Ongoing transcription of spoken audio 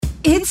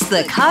It's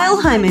the Kyle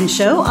Hyman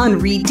Show on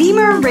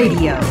Redeemer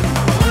Radio.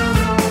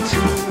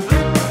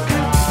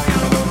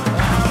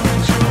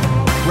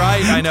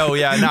 Right, I know,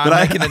 yeah. No, I'm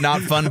making it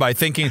not fun by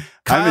thinking,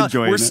 Kyle,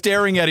 we're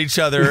staring at each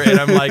other, and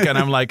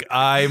I'm like,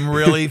 I'm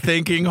really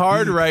thinking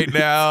hard right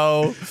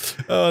now.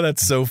 Oh,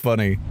 that's so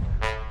funny.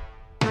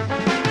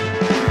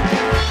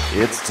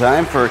 It's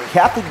time for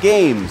Catholic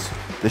Games,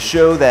 the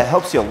show that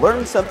helps you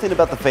learn something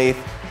about the faith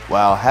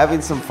while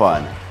having some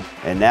fun.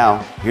 And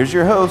now, here's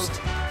your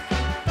host,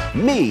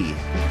 me.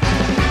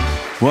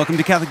 Welcome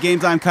to Catholic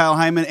Games. I'm Kyle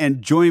Hyman,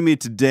 and joining me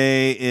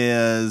today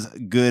is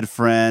good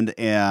friend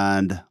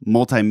and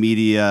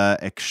multimedia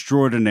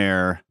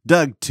extraordinaire,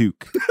 Doug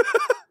Tooke.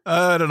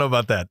 I don't know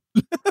about that.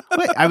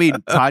 Wait, I mean,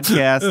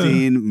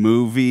 podcasting,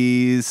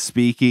 movies,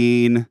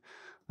 speaking.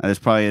 There's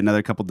probably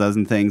another couple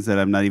dozen things that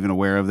I'm not even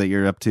aware of that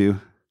you're up to.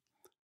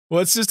 Well,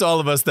 it's just all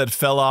of us that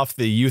fell off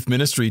the youth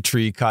ministry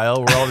tree,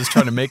 Kyle. We're all just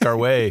trying to make our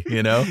way,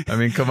 you know? I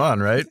mean, come on,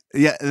 right?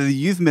 Yeah, the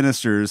youth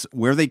ministers,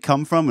 where they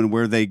come from and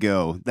where they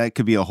go, that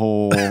could be a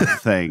whole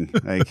thing.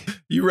 Like,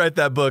 you write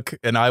that book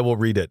and I will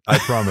read it. I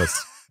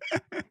promise.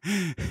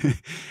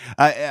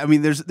 I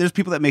mean, there's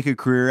people that make a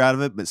career out of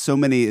it, but so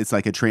many, it's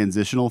like a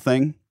transitional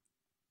thing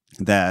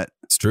that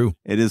it's true.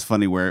 It is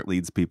funny where it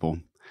leads people.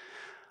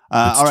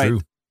 All right.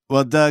 True.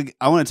 Well, Doug,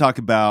 I want to talk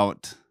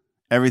about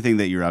everything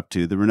that you're up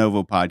to, the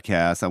Renovo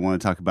podcast. I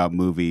want to talk about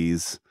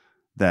movies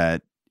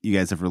that you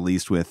guys have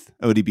released with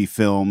ODB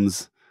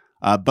Films.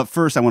 But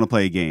first, I want to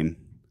play a game.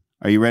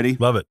 Are you ready?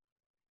 Love it.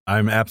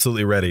 I'm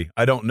absolutely ready.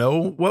 I don't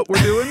know what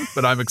we're doing,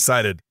 but I'm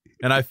excited,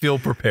 and I feel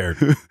prepared.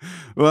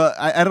 Well,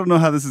 I don't know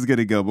how this is going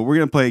to go, but we're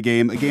going to play a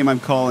game I'm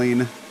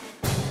calling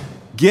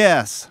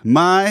Guess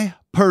My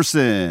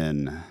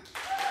Person.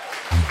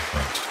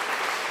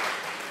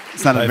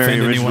 It's not a very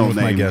original with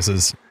name. My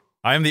guesses.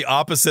 I am the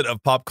opposite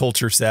of pop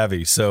culture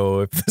savvy,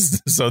 so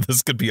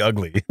this could be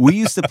ugly. We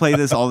used to play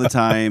this all the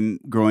time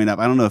growing up.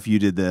 I don't know if you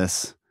did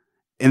this.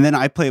 And then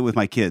I play it with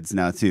my kids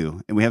now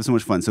too, and we have so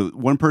much fun. So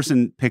one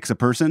person picks a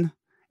person,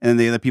 and then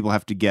the other people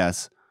have to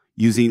guess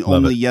using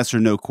only yes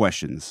or no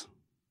questions.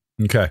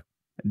 Okay.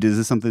 Is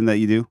this something that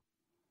you do?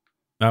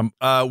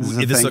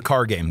 This is a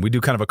car game. We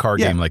do kind of a car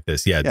game like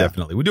this. Yeah,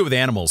 definitely. We do it with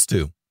animals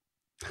too.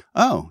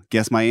 Oh,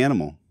 guess my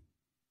animal.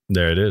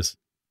 There it is.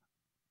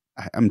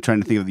 I'm trying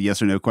to think of the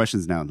yes or no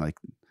questions now. Like,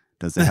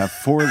 does it have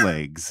 4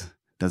 legs?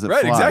 Does it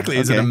right, fly? Exactly.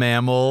 Okay. Is it a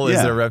mammal?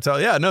 Is it a reptile?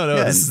 Yeah, no.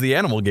 Yeah. This is the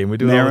animal game. We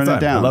do it all the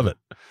time. I love it.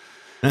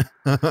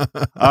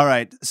 All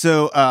right.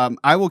 So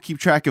I will keep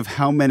track of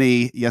how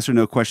many yes or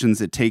no questions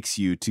it takes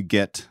you to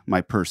get my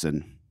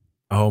person.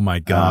 Oh, my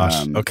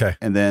gosh. Okay.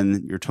 And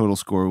then your total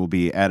score will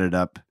be added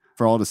up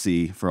for all to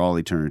see for all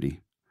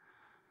eternity.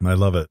 I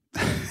love it.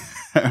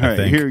 All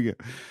right. Here we go.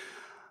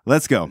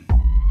 Let's go.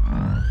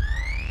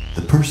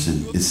 The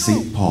person is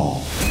St.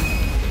 Paul.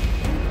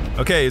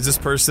 Okay, is this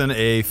person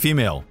a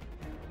female?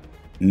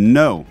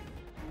 No.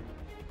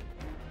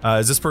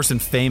 Is this person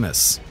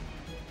famous?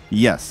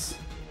 Yes.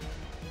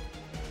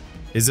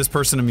 Is this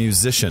person a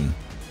musician?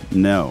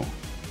 No.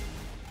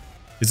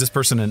 Is this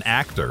person an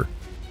actor?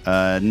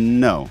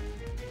 No.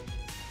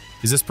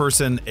 Is this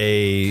person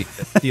a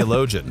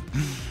theologian?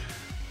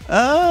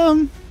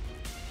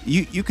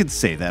 You could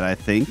say that, I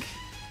think.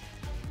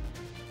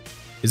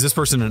 Is this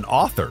person an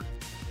author?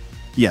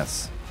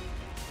 Yes.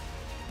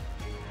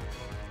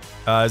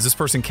 Is this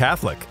person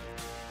Catholic?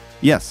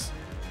 Yes.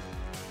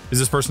 Is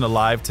this person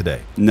alive today?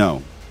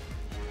 No.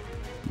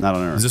 Not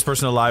on Earth. Is this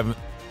person alive in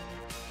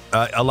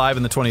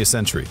the 20th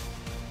century?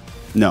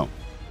 No.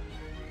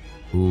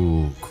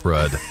 Ooh,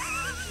 crud.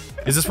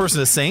 Is this person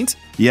a saint?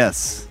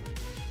 Yes.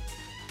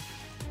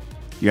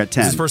 You got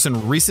 10. Is this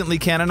person recently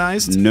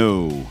canonized?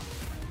 No.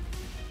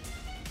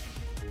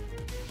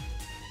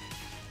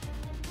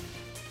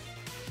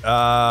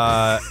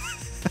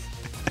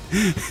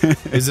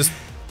 Is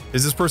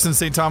this person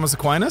St. Thomas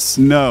Aquinas?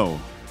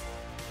 No.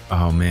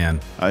 Oh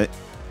man,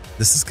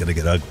 this is gonna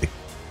get ugly.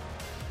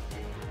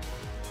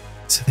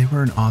 So they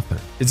were an author.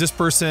 Is this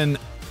person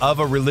of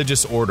a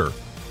religious order?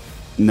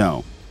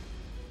 No.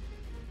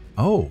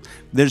 Oh,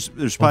 there's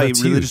probably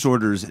religious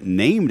orders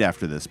named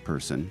after this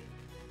person.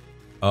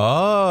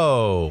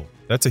 Oh,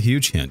 that's a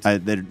huge hint. There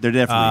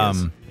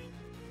definitely is.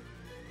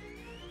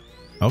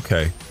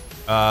 Okay.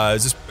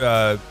 Is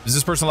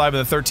this person alive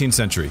in the 13th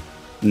century?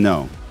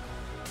 No.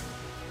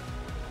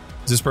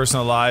 Is this person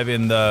alive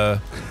in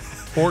the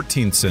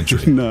 14th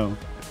century? No.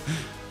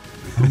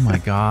 Oh my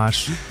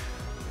gosh.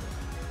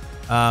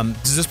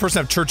 Does this person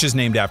have churches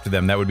named after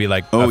them? That would be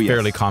like a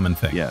fairly common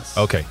thing. Yes.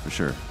 Okay. For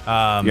sure. You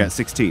got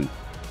 16.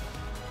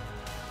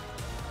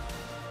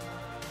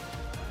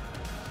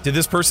 Did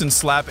this person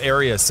slap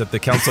Arius at the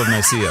Council of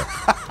Nicaea?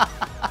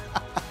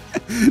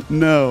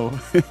 No.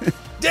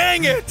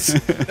 Dang it!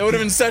 That would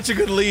have been such a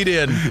good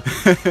lead-in.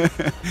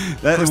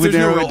 That would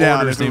narrow it down.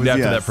 Orders named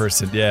after that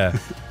person. Yeah.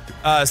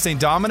 St.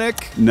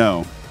 Dominic?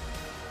 No.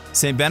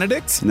 St.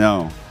 Benedict?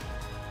 No.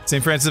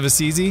 St. Francis of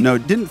Assisi? No,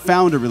 didn't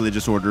found a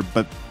religious order,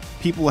 but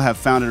people have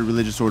founded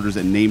religious orders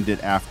and named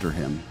it after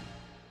him.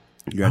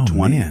 You got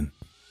 20. Man.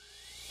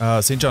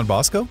 St. John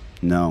Bosco?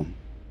 No.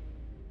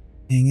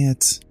 Dang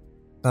it.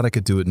 Thought I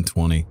could do it in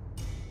 20.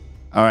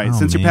 All right.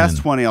 Since you're past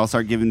 20, I'll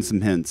start giving some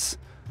hints.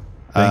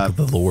 Thank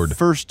the Lord.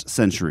 1st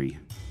century.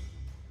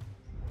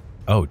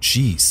 Oh,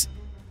 jeez.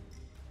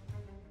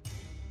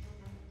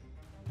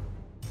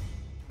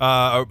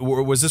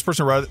 Was this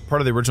person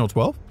part of the original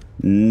 12?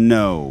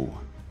 No.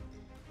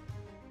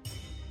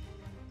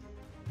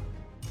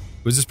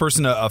 Was this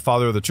person a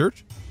father of the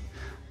church?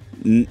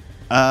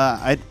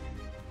 I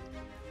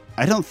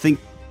don't think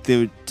they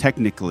would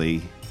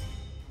technically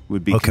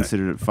would be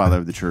considered a father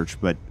of the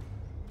church, but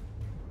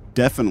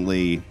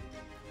definitely,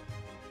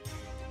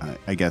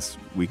 I guess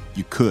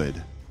you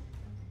could.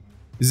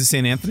 Is it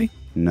St. Anthony?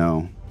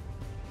 No.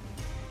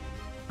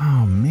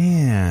 Oh,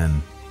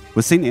 man.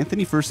 Was St.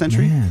 Anthony 1st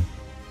century? Man.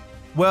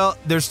 Well,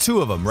 there's 2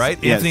 of them, right?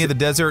 Yeah, Anthony of the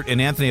Desert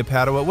and Anthony of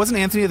Padua. Wasn't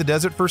Anthony of the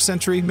Desert 1st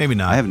century? Maybe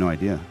not. I have no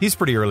idea. He's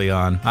pretty early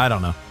on. I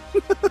don't know.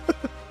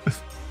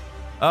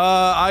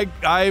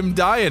 I'm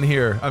dying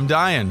here. I'm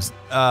dying.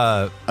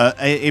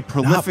 A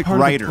prolific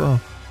writer.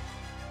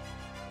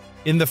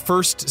 In the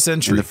 1st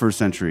century. In the 1st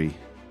century.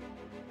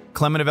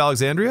 Clement of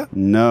Alexandria?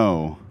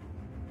 No.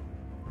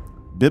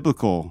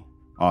 Biblical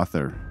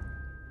author.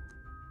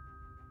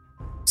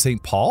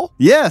 St. Paul?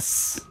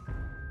 Yes.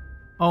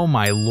 Oh,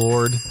 my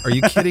Lord. Are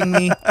you kidding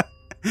me?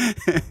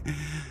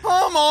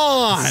 Come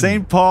on.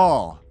 St.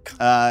 Paul.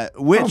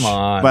 Which,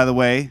 by the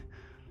way,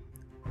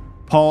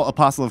 Paul,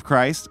 Apostle of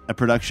Christ, a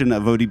production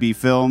of ODB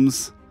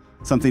Films,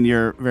 something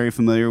you're very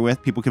familiar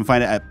with. People can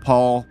find it at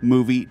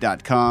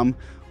paulmovie.com.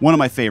 One of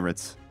my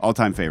favorites,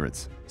 all-time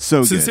favorites.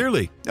 So good.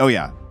 Sincerely. Oh,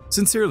 yeah.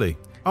 Sincerely.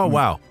 Oh,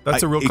 wow.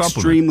 That's a real compliment.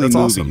 Extremely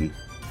That's moving.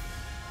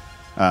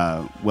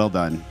 Awesome. Well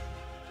done.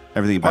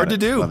 Everything about Hard to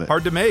do. Love it.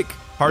 Hard to make.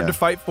 Hard to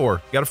fight for.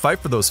 You got to fight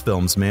for those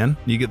films, man.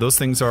 You get those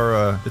things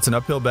are. It's an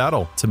uphill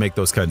battle to make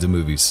those kinds of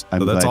movies.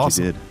 I'm that's glad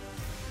awesome. you did.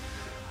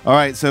 All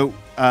right, so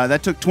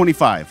that took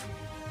 25.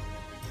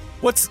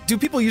 Do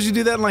people usually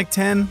do that in like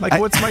 10? Like,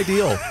 what's my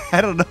deal?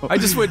 I don't know. I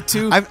just went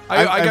too. I've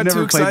got never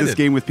too excited. played this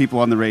game with people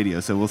on the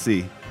radio, so we'll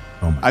see.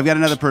 I've got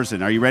another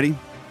person. Are you ready?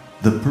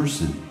 The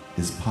person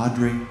is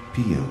Padre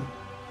Pio.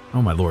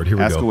 Oh my Lord! Here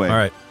we Ask go. away. All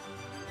right.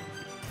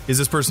 Is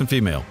this person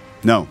female?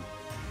 No.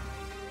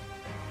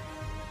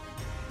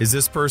 Is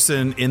this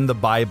person in the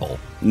Bible?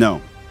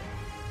 No.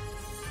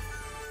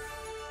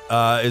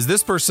 Is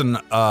this person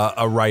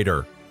a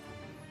writer?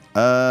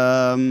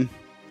 No.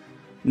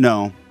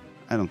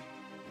 I don't.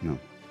 No.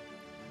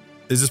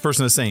 Is this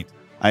person a saint?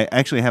 I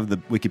actually have the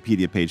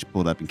Wikipedia page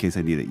pulled up in case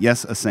I need it.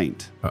 Yes, a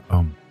saint.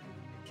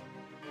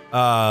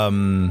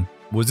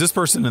 Was this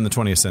person in the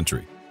 20th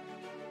century?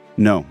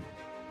 No.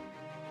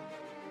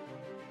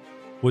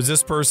 Was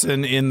this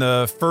person in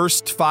the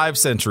first 5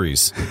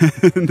 centuries?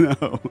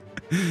 No.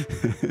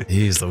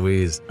 Jeez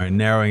Louise. All right,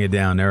 narrowing it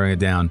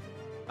down.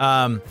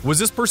 Was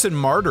this person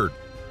martyred?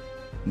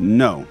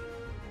 No.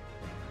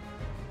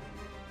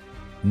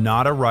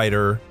 Not a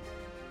writer.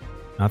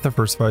 Not the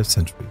first 5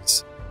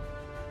 centuries.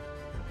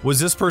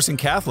 Was this person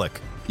Catholic?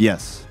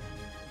 Yes.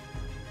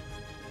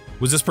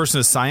 Was this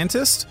person a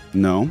scientist?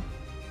 No.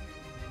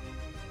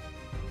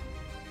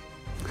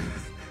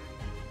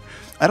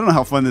 I don't know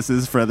how fun this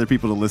is for other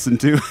people to listen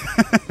to.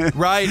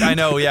 Right, I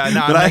know. Yeah,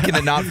 no, I'm making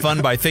it not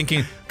fun by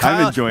thinking.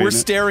 Kyle, I'm enjoying it.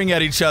 Staring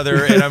at each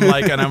other, and I'm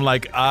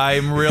like,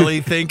 I'm really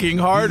thinking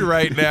hard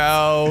right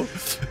now.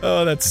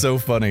 Oh, that's so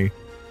funny.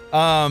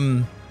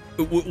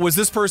 Was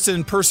this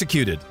person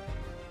persecuted?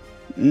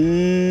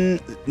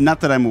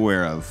 Not that I'm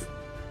aware of.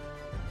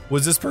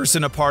 Was this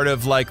person a part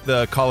of like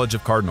the College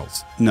of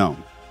Cardinals? No.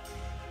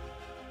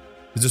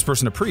 Is this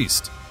person a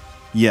priest?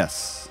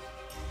 Yes.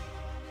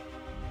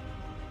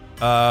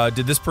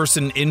 Did this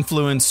person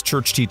influence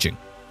church teaching?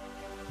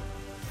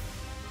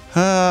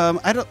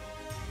 I don't.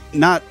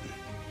 Not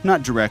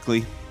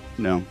directly.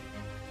 No.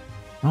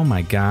 Oh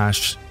my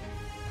gosh.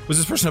 Was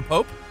this person a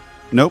pope?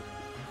 Nope.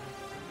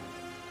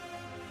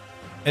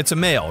 It's a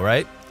male,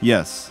 right?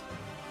 Yes.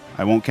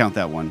 I won't count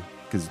that one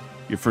because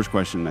your first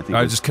question, I think.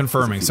 I was just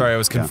confirming. Sorry, I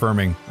was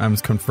confirming. I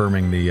was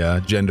confirming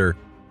the gender.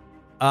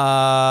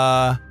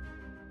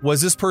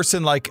 Was this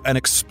person like an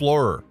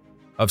explorer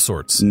of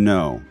sorts?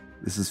 No.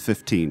 This is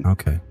 15.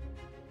 Okay.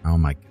 Oh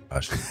my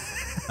gosh.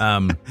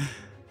 Not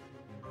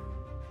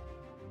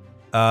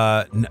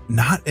an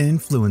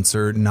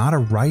influencer, not a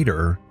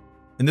writer.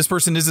 And this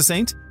person is a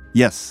saint?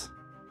 Yes.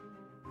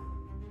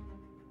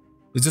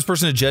 Is this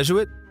person a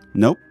Jesuit?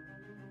 Nope.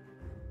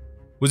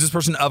 Was this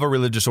person of a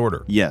religious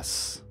order?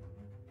 Yes.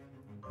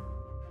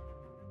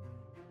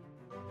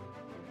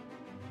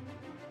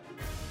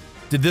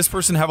 Did this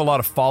person have a lot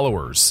of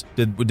followers?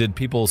 Did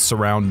people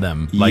surround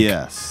them? Like,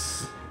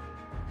 yes.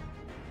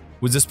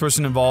 Was this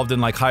person involved in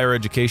like higher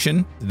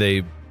education? Did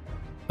they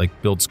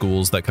like build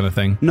schools, that kind of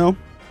thing? No.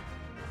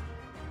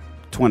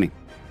 20.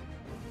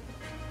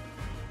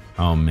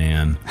 Oh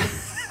man.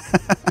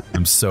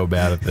 I'm so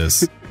bad at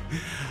this.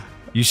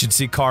 You should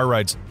see car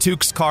rides.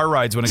 Tooke's car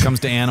rides when it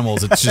comes to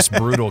animals. It's just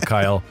brutal,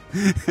 Kyle.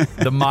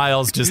 The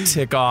miles just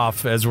tick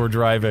off as we're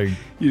driving.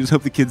 You just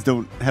hope the kids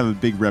don't have a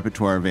big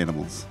repertoire of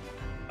animals.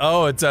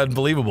 Oh, it's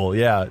unbelievable.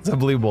 Yeah, it's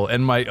unbelievable.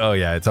 And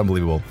it's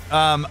unbelievable.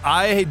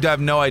 I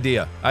have no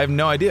idea. I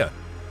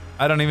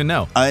don't even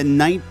know.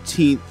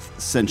 19th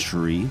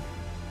century.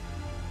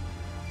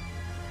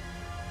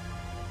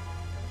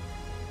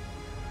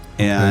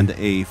 And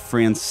a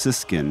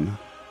Franciscan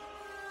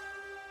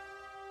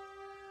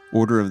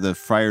Order of the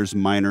Friars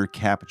Minor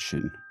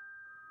Capuchin.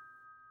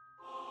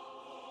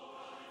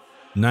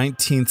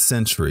 19th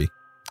century.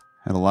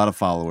 Had a lot of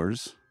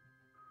followers.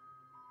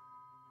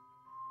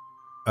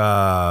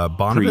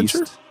 Bonaventure?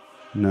 Priest.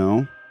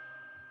 No.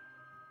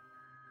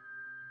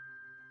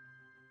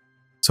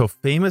 So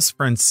famous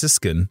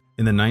Franciscan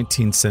in the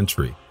 19th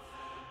century.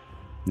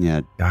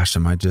 Yeah. Gosh,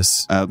 am I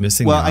just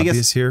missing the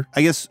obvious here?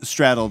 I guess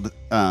straddled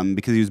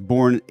because he was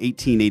born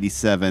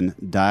 1887,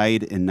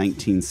 died in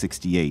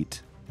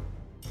 1968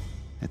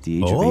 at the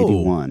age of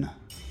 81.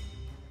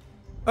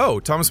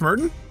 Oh, Thomas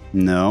Merton?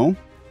 No.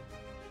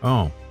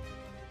 Oh.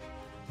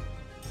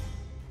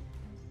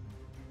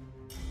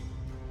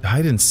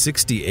 Died in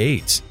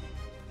 68.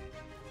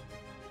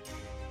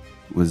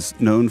 Was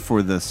known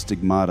for the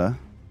stigmata.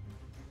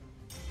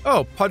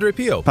 Oh, Padre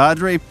Pio.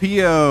 Padre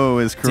Pio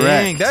is correct.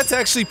 Dang, that's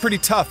actually pretty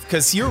tough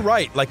because you're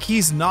right. Like,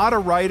 he's not a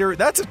writer.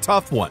 That's a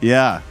tough one.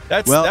 Yeah.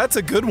 That's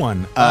a good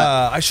one.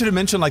 I should have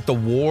mentioned like the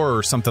war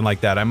or something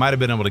like that. I might have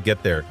been able to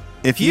get there.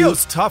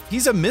 Pio's tough.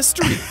 He's a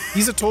mystery.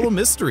 He's a total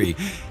mystery.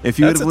 If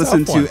you would have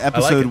listened to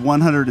episode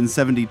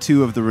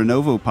 172 of the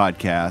Renovo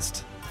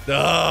podcast,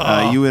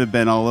 you would have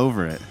been all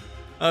over it.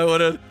 I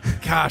would have.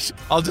 Gosh,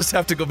 I'll just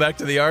have to go back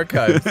to the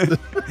archives.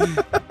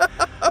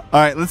 All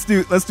right, let's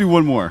do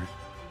one more.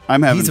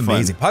 I'm having fun. He's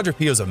amazing. Padre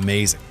Pio's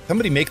amazing.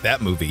 Somebody make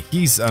that movie.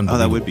 He's unbelievable. Oh,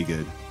 that would be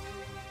good.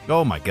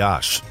 Oh my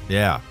gosh.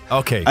 Yeah.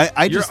 Okay.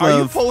 I just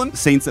love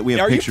saints that we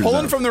have pictures of. Are you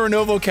pulling from the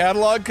Renovo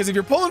catalog? Because if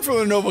you're pulling from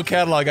the Renovo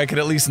catalog, I could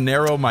at least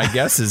narrow my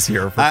guesses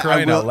here for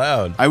crying out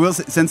loud. I will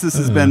say, since this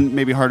has been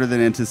maybe harder than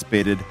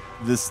anticipated,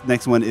 this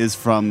next one is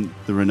from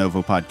the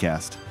Renovo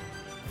podcast.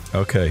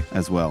 Okay.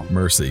 As well.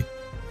 Mercy.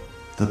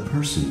 The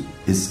person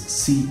is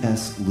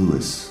C.S.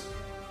 Lewis.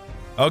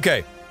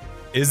 Okay.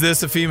 Is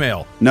this a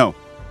female? No.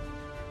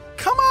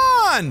 Come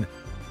on!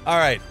 All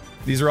right.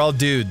 These are all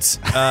dudes.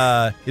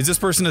 Is this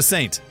person a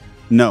saint?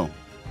 No.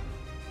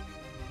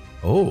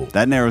 Oh.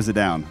 That narrows it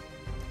down.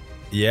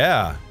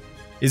 Yeah.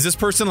 Is this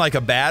person like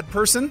a bad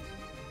person?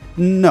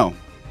 No.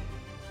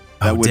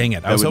 Dang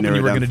it. I was hoping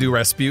you were going to do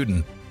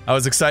Rasputin. I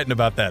was excited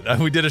about that.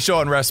 We did a show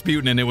on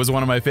Rasputin, and it was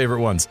one of my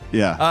favorite ones.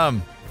 Yeah.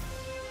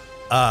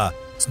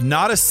 It's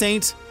not a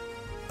saint.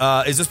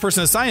 Is this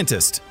person a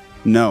scientist?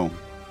 No.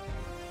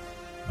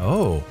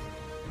 Oh.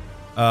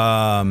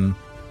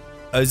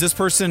 Is this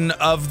person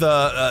of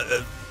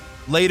the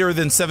later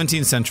than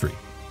 17th century?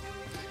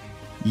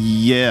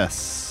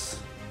 Yes.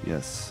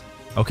 Yes.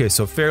 Okay,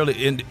 so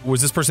fairly.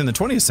 Was this person in the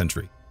 20th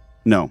century?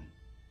 No.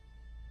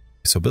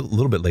 So a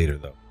little bit later,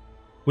 though.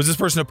 Was this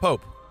person a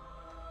pope?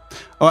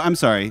 Oh, I'm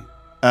sorry.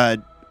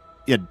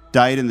 Yeah,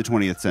 died in the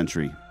 20th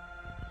century.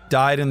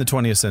 Died in the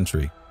 20th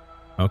century.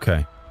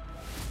 Okay.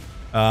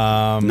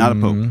 Not a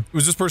pope.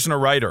 Was this person a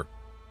writer?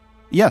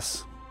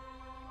 Yes.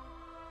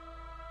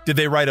 Did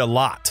they write a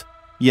lot?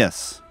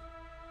 Yes.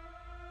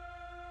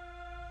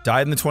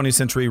 Died in the 20th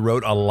century,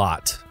 wrote a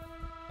lot.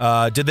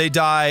 Did they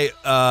die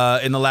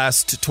in the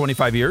last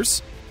 25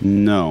 years?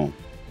 No.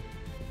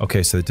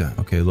 Okay, so a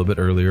little bit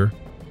earlier.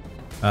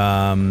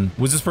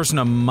 Was this person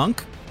a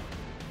monk?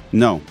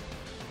 No.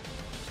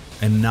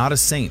 And not a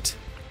saint?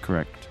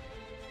 Correct.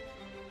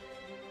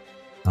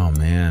 Oh,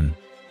 man.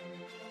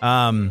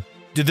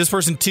 Did this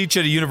person teach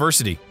at a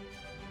university?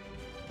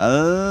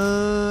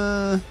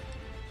 I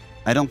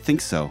don't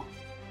think so.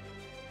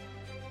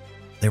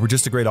 They were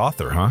just a great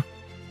author, huh?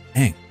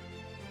 Dang.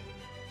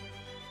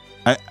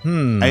 I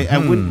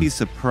wouldn't be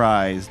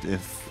surprised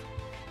if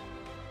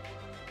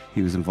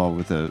he was involved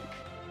with a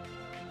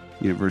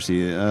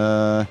university.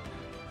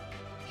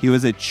 He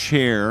was a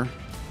chair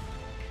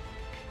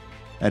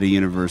at a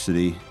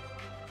university.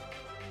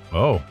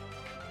 Oh.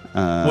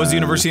 Was the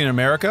university in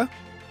America?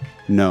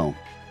 No.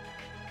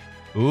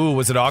 Ooh,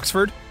 was it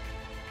Oxford?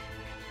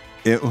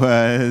 It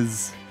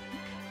was...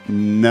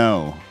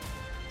 No.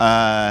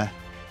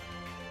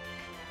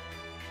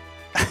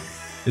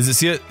 Is it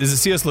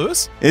C.S.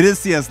 Lewis? It is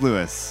C.S.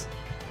 Lewis.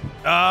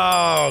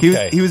 Oh,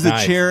 okay. He was a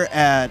chair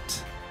at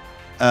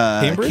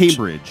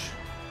Cambridge.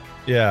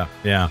 Yeah.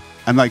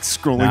 I'm like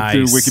scrolling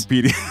through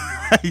Wikipedia.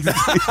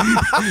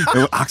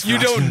 You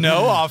don't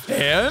know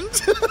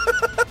offhand?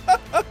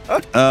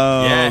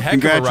 Oh, yeah, heck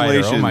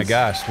congratulations. Of a writer. Oh my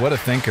gosh, what a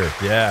thinker.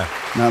 Yeah.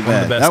 Not bad. One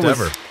of the best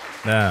ever.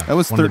 Yeah. That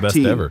was 13. One of the best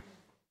ever.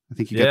 I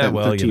think you got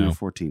that 13 or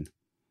 14.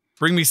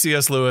 Bring me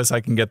C.S. Lewis, I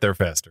can get there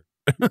faster.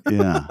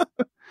 Yeah.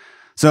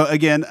 So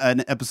again,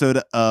 an episode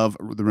of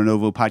the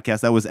Renovo podcast.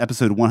 That was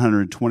episode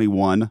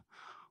 121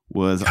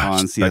 was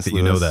on C.S. Lewis.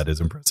 You know that is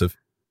impressive.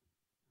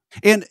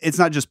 And it's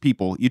not just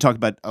people. You talked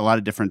about a lot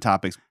of different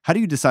topics. How do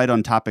you decide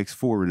on topics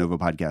for Renovo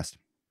podcast?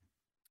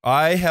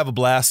 I have a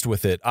blast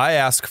with it. I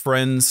ask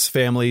friends,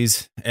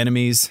 families,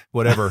 enemies,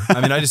 whatever. I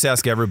mean, I just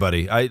ask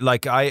everybody.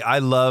 I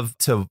love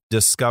to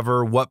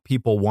discover what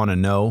people want to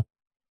know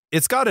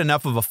it's got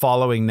enough of a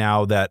following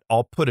now that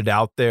I'll put it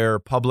out there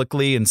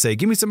publicly and say,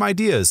 give me some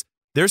ideas.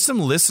 There's some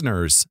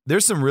listeners,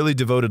 there's some really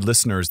devoted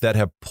listeners that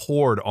have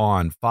poured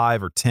on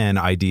 5 or 10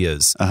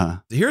 ideas.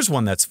 Here's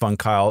one that's fun,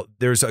 Kyle.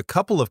 There's a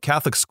couple of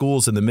Catholic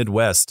schools in the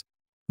Midwest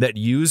that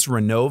use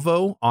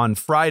Renovo on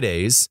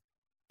Fridays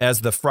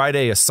as the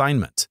Friday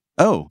assignment.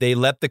 Oh. They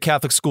let the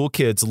Catholic school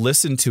kids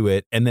listen to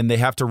it, and then they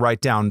have to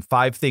write down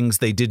 5 things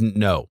they didn't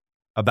know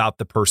about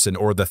the person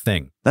or the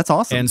thing. That's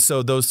awesome. And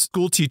so those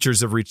school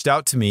teachers have reached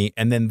out to me,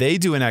 and then they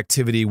do an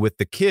activity with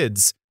the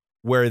kids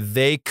where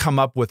they come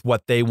up with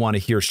what they want to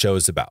hear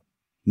shows about.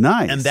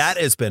 Nice. And that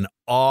has been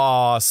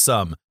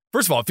awesome.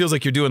 First of all, it feels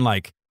like you're doing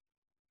like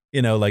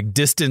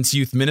distance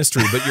youth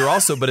ministry,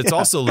 but it's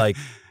also like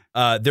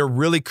they're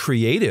really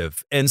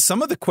creative. And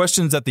some of the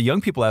questions that the young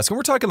people ask, and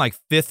we're talking like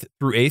 5th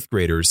through 8th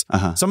graders,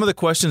 some of the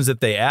questions that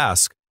they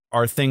ask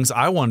are things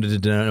I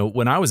wanted to know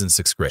when I was in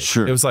 6th grade.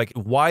 Sure. It was like,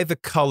 why the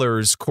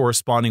colors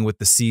corresponding with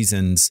the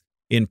seasons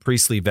in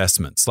priestly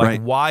vestments?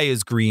 Like, why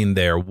is green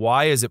there?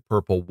 Why is it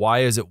purple?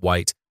 Why is it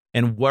white?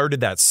 And where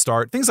did that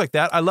start? Things like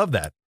that. I love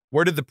that.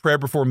 Where did the prayer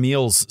before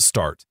meals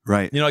start?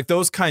 Right. Like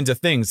those kinds of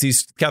things.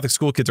 These Catholic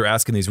school kids are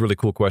asking these really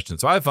cool questions.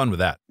 So I have fun with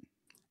that.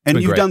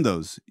 And you've done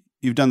those.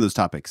 You've done those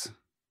topics.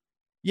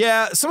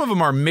 Yeah. Some of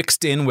them are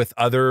mixed in with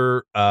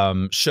other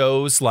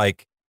shows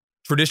like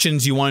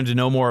traditions you wanted to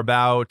know more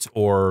about,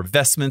 or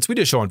vestments. We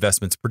did a show on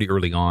vestments pretty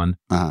early on.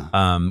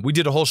 We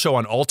did a whole show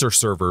on altar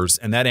servers,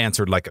 and that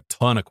answered like a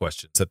ton of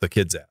questions that the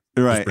kids asked.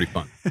 It was pretty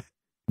fun.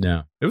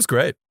 Yeah, it was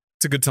great.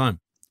 It's a good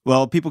time.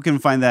 Well, people can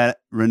find that at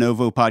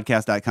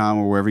renovopodcast.com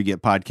or wherever you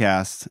get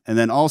podcasts. And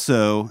then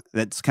also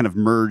that's kind of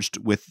merged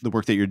with the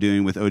work that you're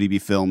doing with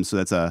ODB Films. So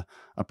that's a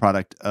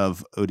product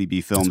of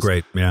ODB Films. That's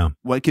great. Yeah.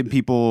 What can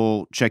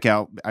people check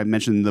out? I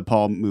mentioned the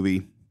Paul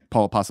movie,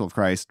 Paul Apostle of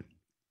Christ.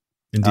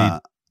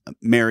 Indeed.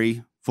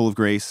 Mary, Full of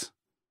Grace.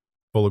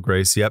 Full of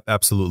Grace. Yep,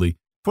 absolutely.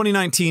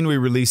 2019, we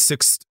released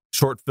 6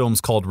 short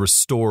films called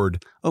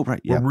Restored. Oh,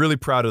 right. Yeah. We're really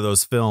proud of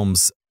those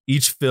films.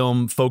 Each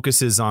film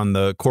focuses on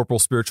the corporal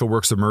spiritual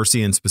works of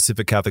mercy and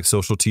specific Catholic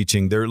social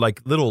teaching. They're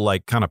like little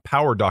kind of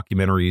power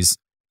documentaries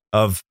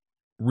of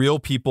real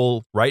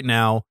people right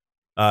now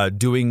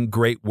doing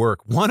great work.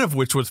 One of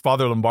which was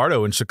Father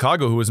Lombardo in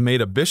Chicago, who was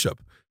made a bishop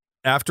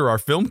after our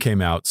film came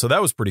out. So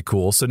that was pretty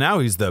cool. So now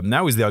he's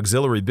the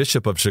auxiliary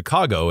bishop of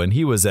Chicago, and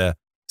he was a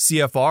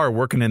CFR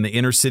working in the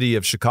inner city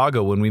of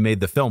Chicago when we made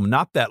the film,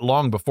 not that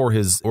long before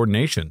his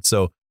ordination.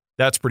 So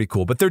that's pretty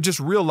cool. But they're just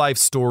real life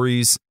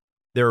stories.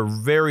 They're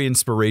very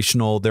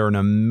inspirational. They're an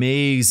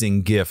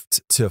amazing gift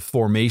to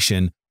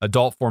formation,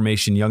 adult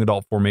formation, young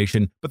adult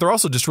formation, but they're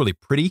also just really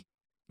pretty.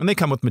 And they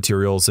come with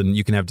materials, and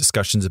you can have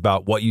discussions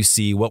about what you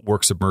see, what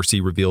works of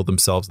mercy reveal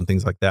themselves and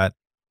things like that.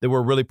 That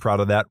we're really proud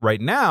of that. Right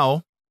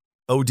now,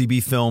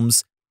 ODB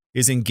Films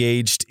is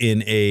engaged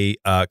in a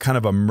kind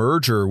of a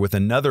merger with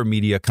another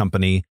media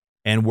company,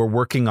 and we're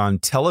working on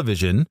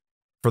television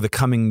for the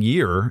coming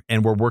year,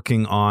 and we're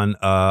working on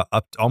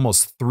up to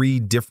almost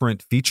 3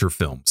 different feature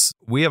films.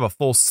 We have a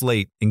full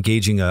slate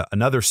engaging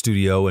another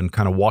studio and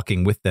kind of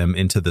walking with them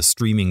into the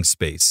streaming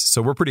space.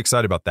 So we're pretty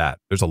excited about that.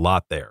 There's a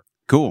lot there.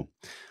 Cool.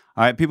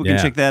 All right, people can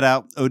check that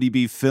out,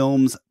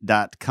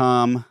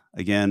 odbfilms.com.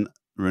 Again,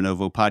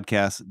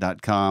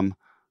 renovopodcast.com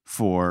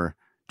for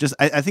just,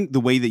 I think the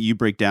way that you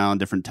break down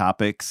different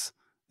topics,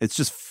 it's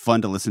just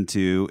fun to listen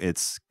to.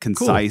 It's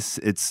concise.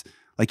 Cool. It's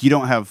like you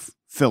don't have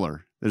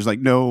filler. There's like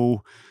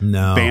no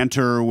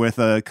banter with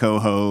a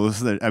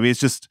co-host. I mean, it's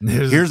just,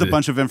 here's a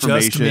bunch of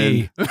information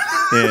in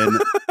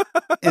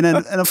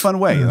a fun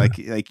way.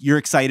 Like you're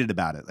excited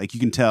about it. Like you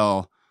can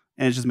tell,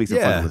 and it just makes it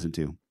fun to listen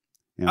to.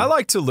 You know? I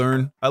like to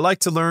learn. I like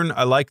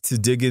to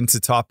dig into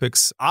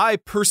topics. I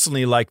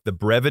personally like the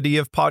brevity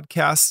of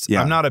podcasts.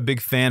 Yeah. I'm not a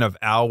big fan of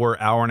hour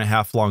and a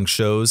half long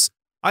shows.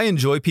 I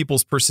enjoy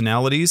people's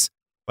personalities,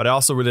 but I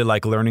also really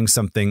like learning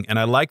something. And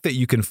I like that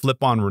you can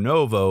flip on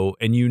Renovo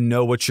and you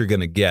know what you're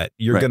going to get.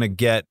 You're going to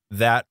get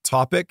that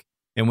topic.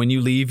 And when you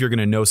leave, you're going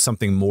to know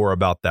something more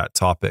about that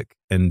topic.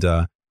 And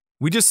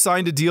we just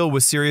signed a deal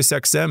with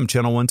SiriusXM,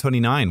 Channel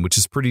 129, which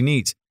is pretty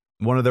neat.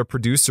 One of their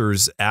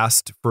producers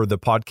asked for the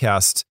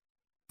podcast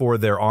for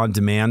their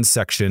on-demand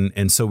section.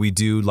 And so we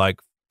do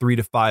like 3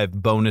 to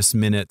 5 bonus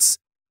minutes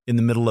in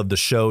the middle of the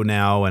show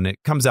now. And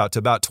it comes out to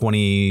about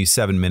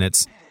 27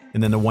 minutes.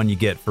 And then the one you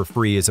get for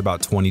free is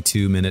about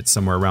 22 minutes,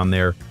 somewhere around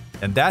there.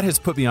 And that has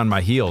put me on my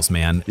heels,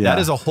 man. Yeah. That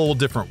is a whole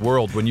different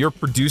world. When you're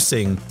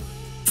producing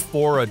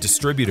for a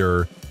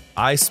distributor,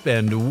 I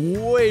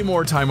spend way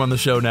more time on the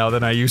show now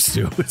than I used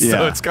to.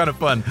 So it's kind of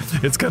fun.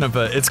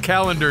 It's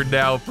calendared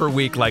now per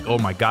week. Like, oh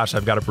my gosh,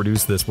 I've got to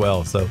produce this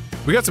well. So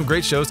we got some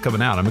great shows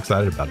coming out. I'm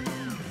excited about it.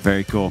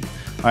 Very cool.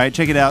 All right,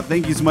 check it out.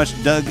 Thank you so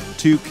much, Doug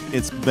Tooke.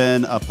 It's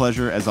been a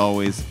pleasure, as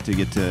always, to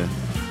get to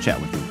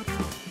chat with you.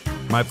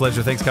 My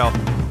pleasure. Thanks, Kyle.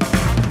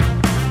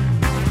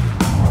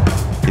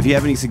 If you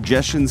have any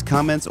suggestions,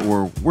 comments,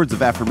 or words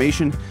of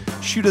affirmation,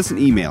 shoot us an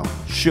email,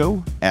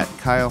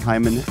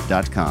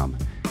 show@kylehyman.com.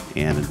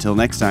 And until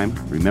next time,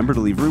 remember to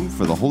leave room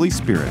for the Holy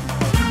Spirit.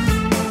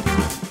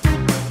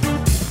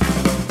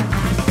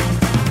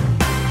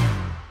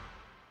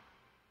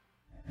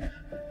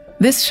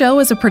 This show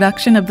is a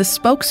production of the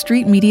Spoke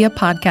Street Media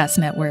Podcast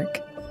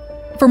Network.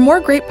 For more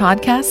great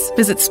podcasts,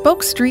 visit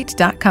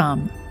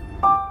spokestreet.com.